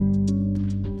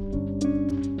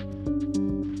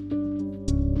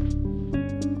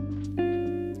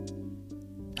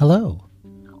Hello,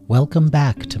 welcome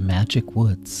back to Magic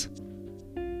Woods.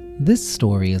 This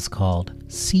story is called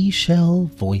Seashell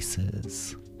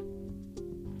Voices.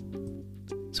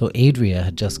 So Adria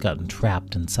had just gotten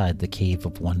trapped inside the Cave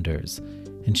of Wonders,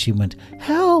 and she went,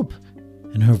 "Help!"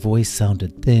 and her voice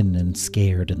sounded thin and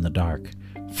scared in the dark.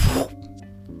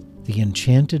 The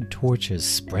enchanted torches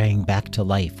sprang back to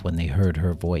life when they heard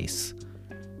her voice,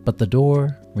 but the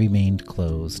door remained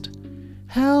closed.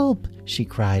 "Help!" she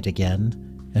cried again,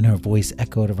 and her voice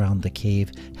echoed around the cave.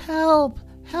 "Help!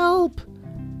 Help!"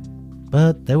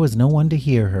 But there was no one to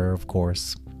hear her, of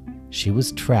course. She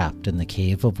was trapped in the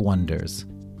Cave of Wonders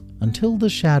until the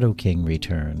Shadow King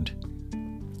returned.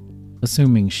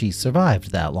 Assuming she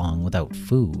survived that long without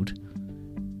food,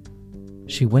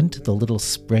 she went to the little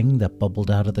spring that bubbled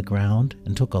out of the ground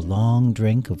and took a long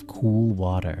drink of cool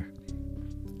water.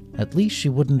 At least she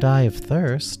wouldn't die of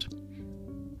thirst.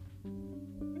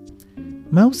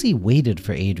 Mousie waited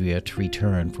for Adria to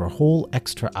return for a whole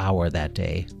extra hour that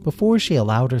day before she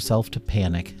allowed herself to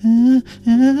panic.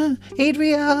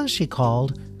 "Adria," she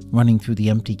called, running through the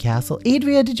empty castle.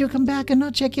 "Adria, did you come back and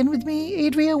not check in with me?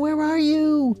 Adria, where are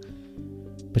you?"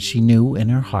 But she knew in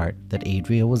her heart that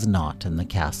Adria was not in the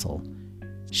castle.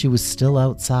 She was still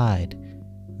outside,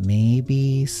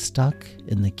 maybe stuck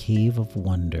in the Cave of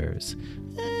Wonders.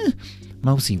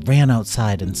 Mousie ran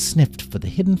outside and sniffed for the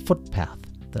hidden footpath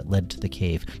that led to the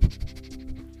cave.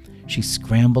 She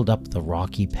scrambled up the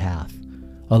rocky path,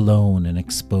 alone and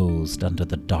exposed under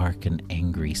the dark and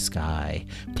angry sky.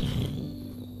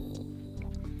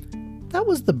 That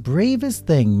was the bravest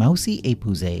thing Mousie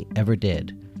Épousset ever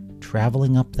did,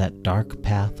 traveling up that dark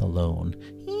path alone.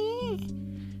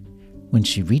 When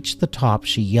she reached the top,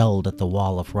 she yelled at the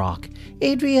wall of rock,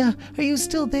 "Adria, are you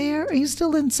still there? Are you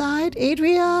still inside?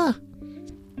 Adria!"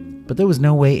 But there was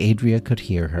no way Adria could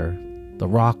hear her. The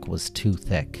rock was too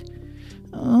thick.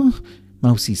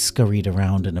 Mousie scurried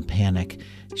around in a panic.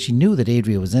 She knew that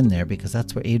Adria was in there because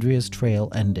that's where Adria's trail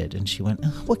ended, and she went,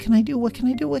 "What can I do? What can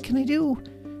I do? What can I do?"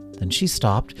 Then she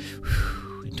stopped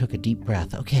and took a deep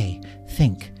breath. "Okay,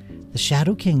 think. The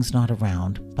Shadow King's not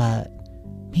around, but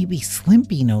maybe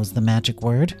Slimpy knows the magic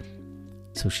word."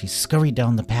 So she scurried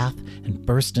down the path and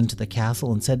burst into the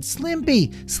castle and said,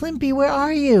 "Slimpy! Slimpy, where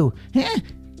are you?"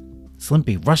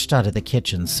 Slimpy rushed out of the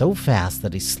kitchen so fast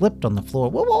that he slipped on the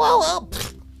floor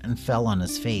and fell on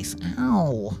his face.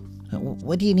 "Ow!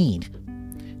 What do you need?"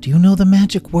 "Do you know the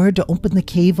magic word to open the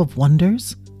Cave of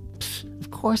Wonders?"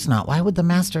 "Of course not. Why would the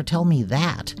master tell me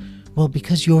that?" "Well,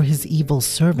 because you're his evil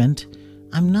servant."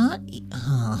 "I'm not...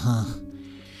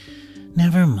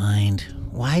 Never mind.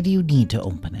 Why do you need to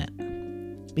open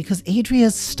it?" "Because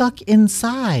Adria's stuck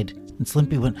inside." And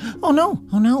Slimpy went, oh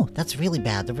no, that's really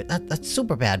bad. That's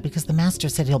super bad because the master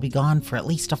said he'll be gone for at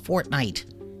least a fortnight."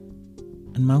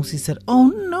 And Mousie said, "Oh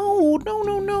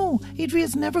no.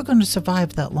 Adria's never going to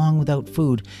survive that long without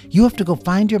food. You have to go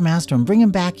find your master and bring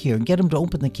him back here and get him to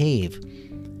open the cave."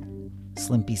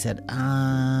 Slimpy said,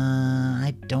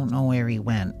 I don't know where he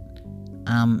went.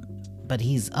 But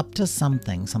he's up to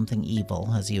something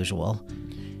evil, as usual.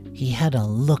 He had a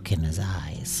look in his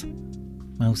eyes."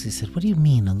 Mousie said, "What do you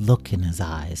mean, a look in his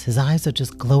eyes? His eyes are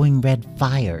just glowing red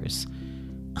fires."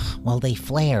 "Well, they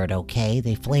flared, okay?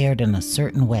 They flared in a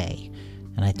certain way,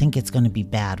 and I think it's going to be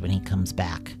bad when he comes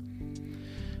back."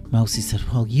 Mousie said,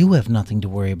 "Well, you have nothing to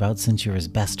worry about since you're his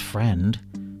best friend."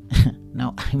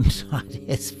 "No, I'm not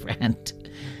his friend.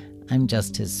 I'm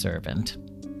just his servant."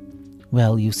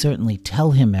 "Well, you certainly tell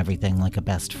him everything like a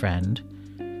best friend."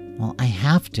 "Well, I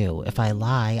have to. If I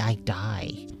lie, I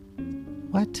die."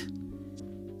 "What?"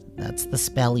 "That's the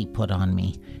spell he put on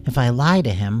me. If I lie to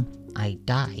him, I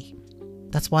die.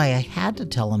 That's why I had to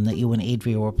tell him that you and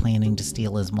Adria were planning to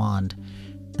steal his wand.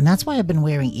 And that's why I've been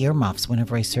wearing earmuffs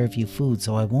whenever I serve you food,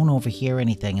 so I won't overhear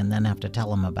anything and then have to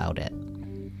tell him about it."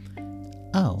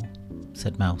 "Oh,"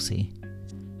 said Mousie.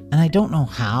 "And I don't know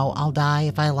how I'll die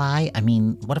if I lie. I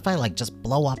mean, what if I just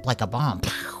blow up like a bomb?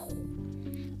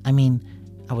 I mean,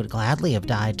 I would gladly have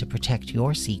died to protect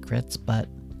your secrets, but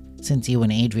since you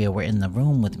and Adria were in the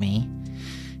room with me,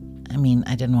 I mean,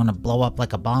 I didn't want to blow up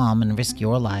like a bomb and risk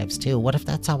your lives too. What if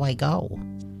that's how I go?"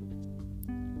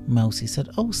 Mousie said,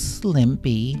 "Oh,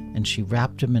 Slimpy," and she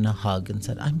wrapped him in a hug and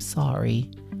said, "I'm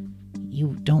sorry.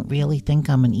 You don't really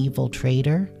think I'm an evil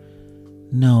traitor?"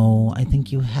 "No, I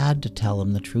think you had to tell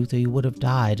him the truth or you would have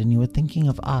died, and you were thinking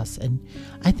of us, and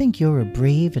I think you're a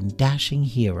brave and dashing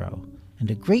hero,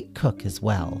 and a great cook as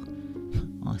well."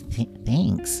 "Oh,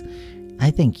 thanks. I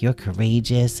think you're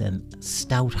courageous and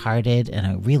stout-hearted and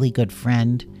a really good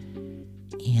friend,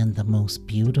 and the most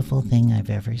beautiful thing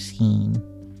I've ever seen."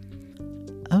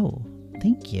 "Oh,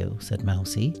 thank you," said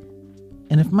Mousie.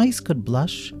 And if mice could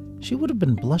blush, she would have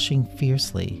been blushing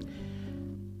fiercely.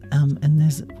 And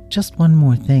there's just one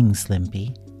more thing,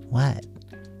 Slimpy. What?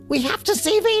 We have to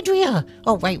save Adria!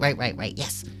 Oh, right,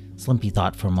 yes. Slimpy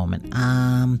thought for a moment.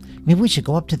 Maybe we should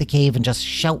go up to the cave and just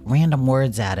shout random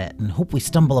words at it and hope we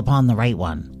stumble upon the right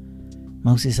one.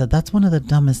 Mousy said, that's one of the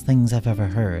dumbest things I've ever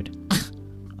heard.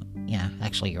 Yeah,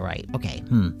 actually, you're right. Okay,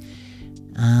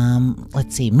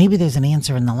 let's see. Maybe there's an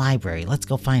answer in the library. Let's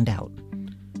go find out.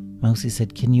 Mousy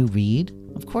said, can you read?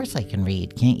 Of course I can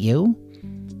read. Can't you?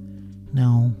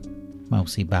 No.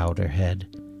 Mousy bowed her head.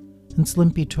 And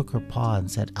Slimpy took her paw and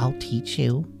said, I'll teach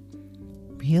you.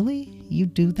 Really? You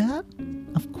do that?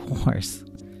 Of course.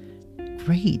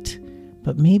 Great.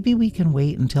 But maybe we can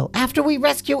wait until after we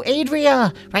rescue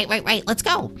Adria. Right. Let's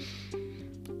go.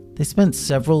 They spent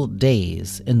several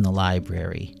days in the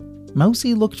library.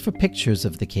 Mousy looked for pictures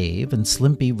of the cave and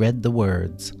Slimpy read the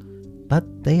words.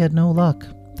 But they had no luck.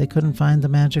 They couldn't find the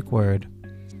magic word.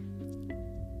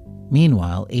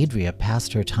 Meanwhile, Adria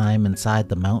passed her time inside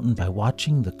the mountain by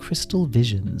watching the crystal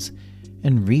visions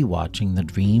and rewatching the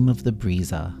dream of the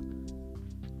Breeza.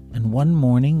 And one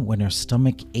morning, when her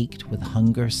stomach ached with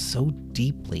hunger so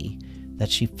deeply that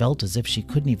she felt as if she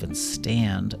couldn't even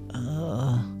stand,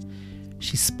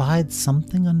 she spied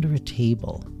something under a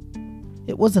table.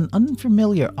 It was an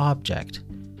unfamiliar object,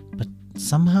 but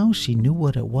somehow she knew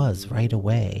what it was right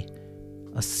away.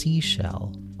 A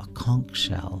seashell, a conch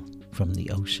shell from the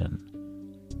ocean.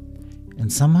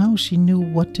 And somehow she knew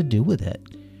what to do with it.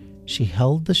 She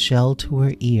held the shell to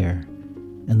her ear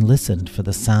and listened for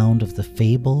the sound of the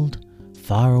fabled,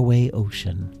 faraway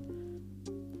ocean.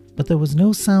 But there was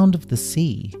no sound of the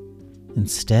sea.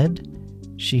 Instead,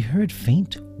 she heard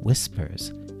faint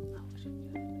whispers.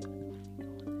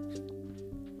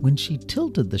 When she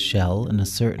tilted the shell in a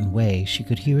certain way, she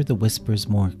could hear the whispers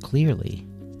more clearly.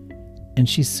 And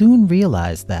she soon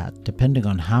realized that, depending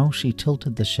on how she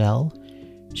tilted the shell,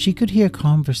 she could hear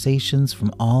conversations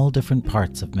from all different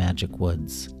parts of Magic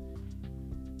Woods.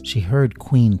 She heard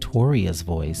Queen Toria's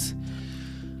voice.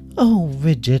 Oh,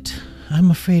 Ridget, I'm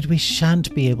afraid we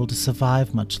shan't be able to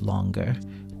survive much longer.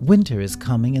 Winter is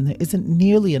coming and there isn't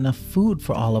nearly enough food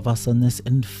for all of us on this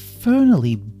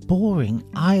infernally boring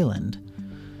island.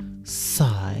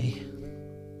 Sigh.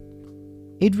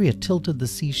 Adria tilted the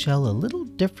seashell a little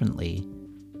differently,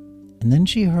 and then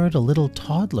she heard a little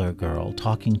toddler girl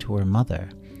talking to her mother.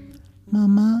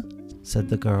 Mama, said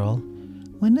the girl,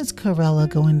 when is Corella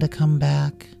going to come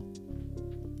back?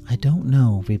 I don't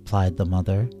know, replied the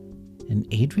mother, and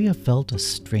Adria felt a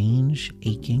strange,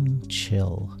 aching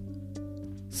chill.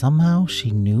 Somehow she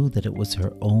knew that it was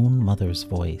her own mother's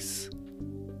voice.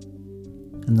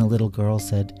 And the little girl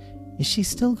said, is she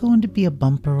still going to be a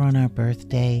bumper on our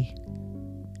birthday?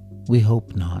 We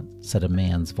hope not, said a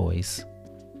man's voice,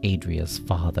 Adria's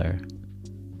father.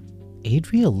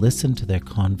 Adria listened to their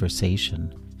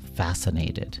conversation,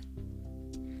 fascinated.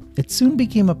 It soon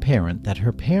became apparent that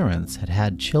her parents had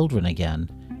had children again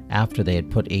after they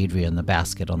had put Adria in the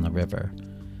basket on the river.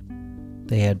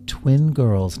 They had twin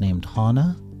girls named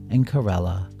Hana and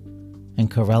Corella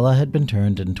had been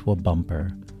turned into a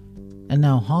bumper. And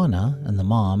now Hana and the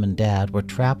mom and dad were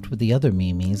trapped with the other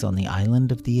Mimis on the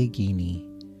island of the Agini.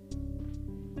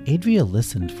 Adria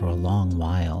listened for a long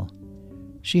while.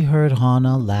 She heard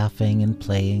Hana laughing and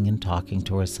playing and talking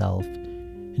to herself,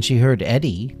 and she heard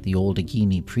Eddie, the old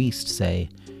Agini priest, say,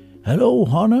 Hello,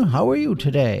 Hana, how are you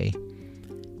today?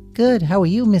 Good, how are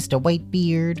you, Mr.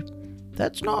 Whitebeard?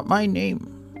 That's not my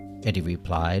name, Eddie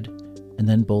replied, and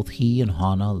then both he and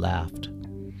Hana laughed.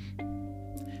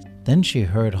 Then she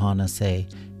heard Hana say,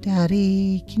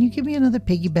 Daddy, can you give me another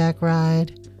piggyback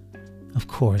ride? Of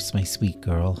course, my sweet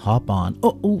girl, hop on.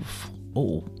 Oh.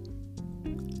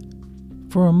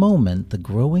 For a moment, the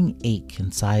growing ache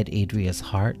inside Adria's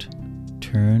heart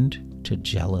turned to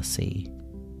jealousy.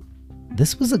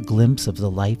 This was a glimpse of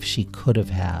the life she could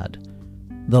have had,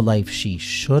 the life she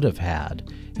should have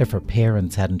had if her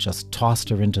parents hadn't just tossed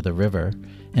her into the river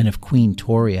and if Queen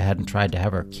Toria hadn't tried to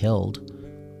have her killed.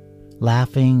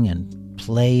 Laughing and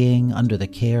playing under the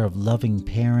care of loving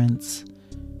parents,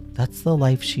 that's the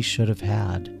life she should have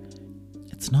had.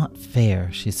 It's not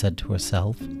fair, she said to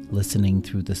herself, listening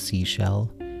through the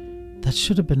seashell. That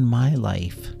should have been my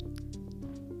life.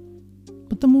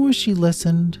 But the more she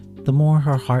listened, the more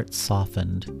her heart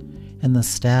softened, and the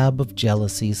stab of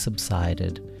jealousy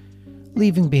subsided,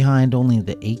 leaving behind only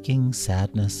the aching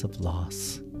sadness of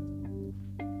loss.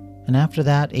 And after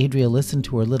that, Adria listened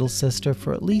to her little sister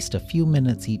for at least a few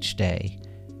minutes each day,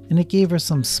 and it gave her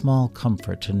some small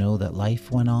comfort to know that life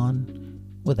went on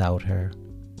without her.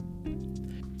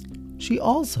 She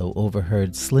also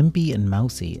overheard Slimpy and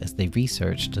Mousy as they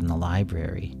researched in the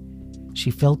library. She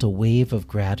felt a wave of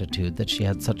gratitude that she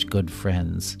had such good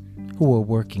friends who were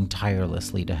working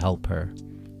tirelessly to help her.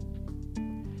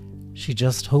 She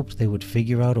just hoped they would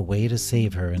figure out a way to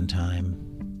save her in time.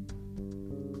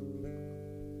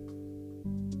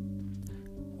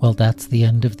 Well, that's the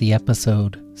end of the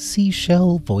episode,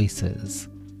 Seashell Voices.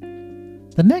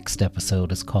 The next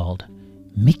episode is called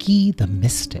Mickey the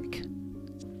Mystic.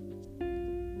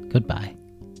 Goodbye.